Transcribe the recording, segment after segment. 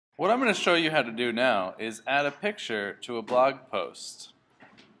What I'm going to show you how to do now is add a picture to a blog post.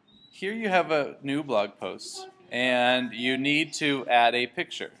 Here you have a new blog post and you need to add a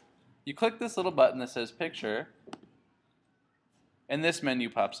picture. You click this little button that says picture and this menu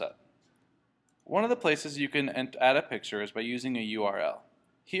pops up. One of the places you can add a picture is by using a URL.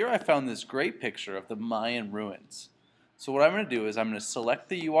 Here I found this great picture of the Mayan ruins. So what I'm going to do is I'm going to select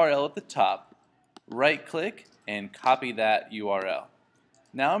the URL at the top, right click, and copy that URL.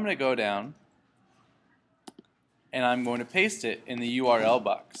 Now I'm going to go down and I'm going to paste it in the URL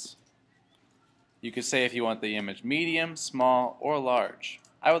box. You could say if you want the image medium, small, or large.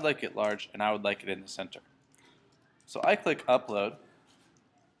 I would like it large and I would like it in the center. So I click upload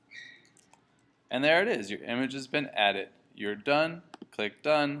and there it is. Your image has been added. You're done, click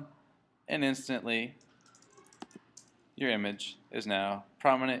done, and instantly your image is now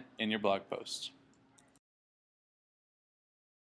prominent in your blog post.